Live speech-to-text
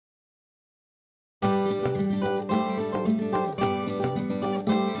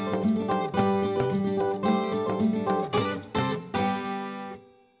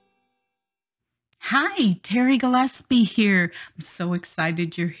Hi, Terry Gillespie here. I'm so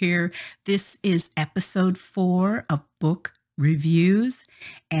excited you're here. This is episode 4 of Book Reviews,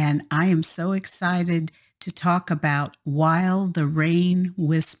 and I am so excited to talk about While the Rain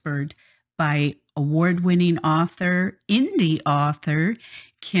Whispered by award-winning author, indie author,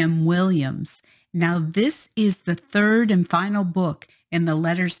 Kim Williams. Now, this is the third and final book in the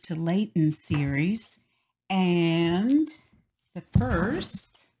Letters to Layton series, and the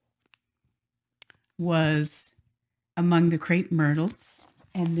first was Among the Crepe Myrtles,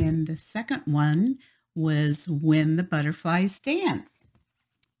 and then the second one was When the Butterflies Dance.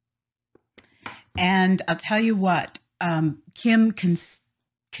 And I'll tell you what, Kim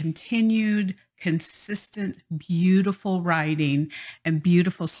continued consistent, beautiful writing and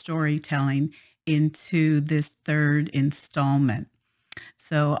beautiful storytelling into this third installment.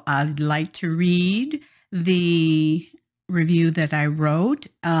 So I'd like to read the review that I wrote.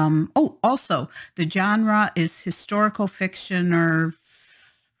 Also, the genre is historical fiction or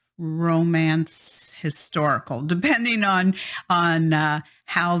romance historical, depending on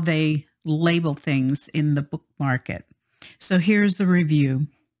how they label things in the book market. So here's the review.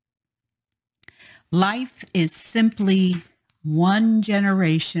 Life is simply one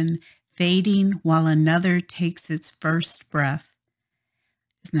generation fading while another takes its first breath.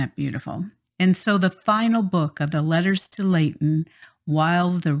 Isn't that beautiful? And so the final book of the Letters to Layton, While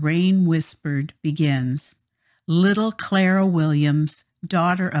the Rain Whispered, begins. Little Clara Williams,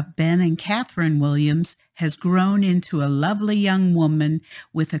 daughter of Ben and Catherine Williams, has grown into a lovely young woman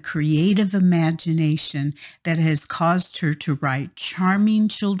with a creative imagination that has caused her to write charming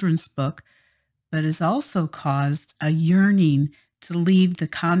children's books, but has also caused a yearning to leave the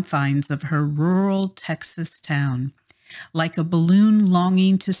confines of her rural Texas town. Like a balloon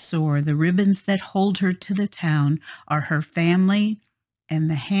longing to soar, the ribbons that hold her to the town are her family and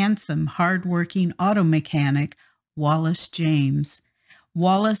the handsome, hard-working auto mechanic, Wallace James.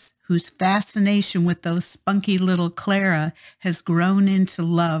 Wallace, whose fascination with those spunky little Clara has grown into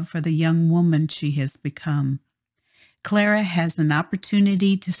love for the young woman she has become. Clara has an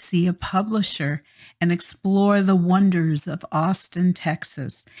opportunity to see a publisher and explore the wonders of Austin,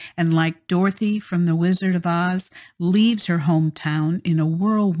 Texas, and like Dorothy from The Wizard of Oz, leaves her hometown in a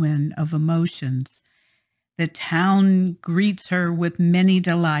whirlwind of emotions. The town greets her with many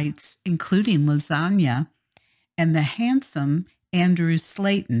delights, including lasagna and the handsome Andrew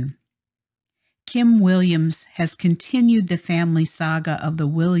Slayton. Kim Williams has continued the family saga of the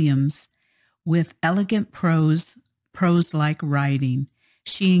Williams with elegant prose-like writing.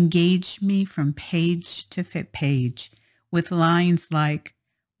 She engaged me from page to page with lines like,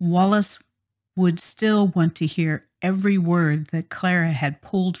 Wallace would still want to hear every word that Clara had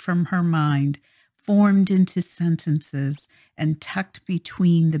pulled from her mind, formed into sentences and tucked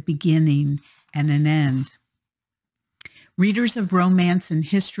between the beginning and an end. Readers of romance and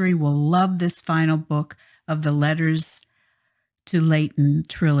history will love this final book of the Letters to Layton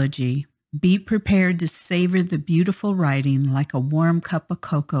trilogy. Be prepared to savor the beautiful writing like a warm cup of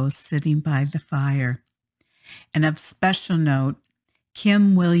cocoa sitting by the fire. And of special note,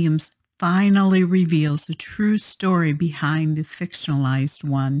 Kim Williams finally reveals the true story behind the fictionalized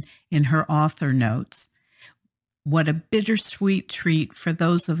one in her author notes. What a bittersweet treat for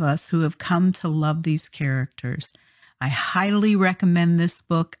those of us who have come to love these characters. I highly recommend this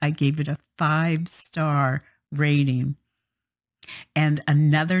book. I gave it a 5-star rating. And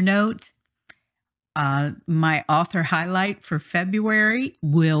another note, my author highlight for February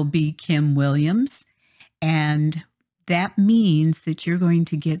will be Kim Williams, and that means that you're going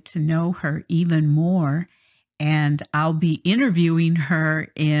to get to know her even more, and I'll be interviewing her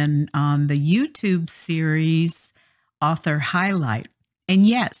on the YouTube series Author Highlight. And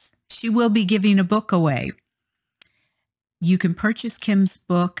yes, she will be giving a book away. You can purchase Kim's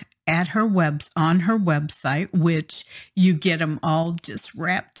book at on her website, which you get them all just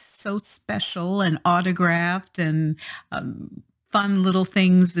wrapped so special and autographed and fun little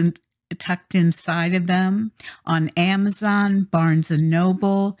things tucked inside of them, on Amazon, Barnes &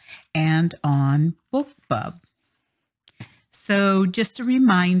 Noble, and on BookBub. So just a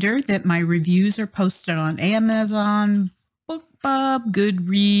reminder that my reviews are posted on Amazon, BookBub,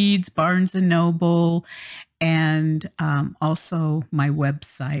 Goodreads, Barnes & Noble, and also my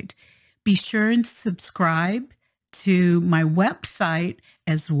website. Be sure and subscribe to my website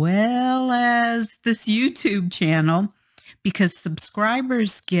as well as this YouTube channel, because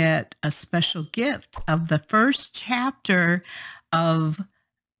subscribers get a special gift of the first chapter of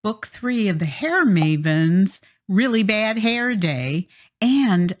Book 3 of the Hair Mavens, Really Bad Hair Day,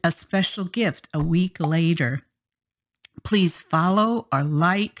 and a special gift a week later. Please follow or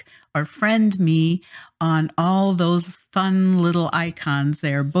like or friend me on all those fun little icons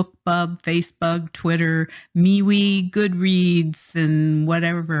there. BookBub, Facebook, Twitter, MeWe, Goodreads, and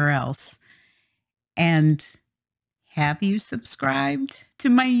whatever else. And have you subscribed to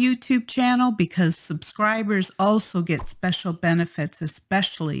my YouTube channel? Because subscribers also get special benefits,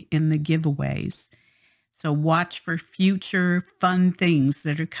 especially in the giveaways. So watch for future fun things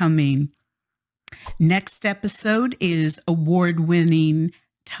that are coming. Next episode is award-winning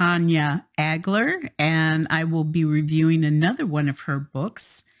Tanya Agler, and I will be reviewing another one of her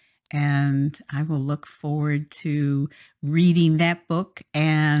books, and I will look forward to reading that book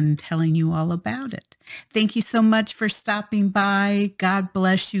and telling you all about it. Thank you so much for stopping by. God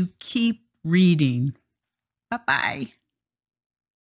bless you. Keep reading. Bye-bye.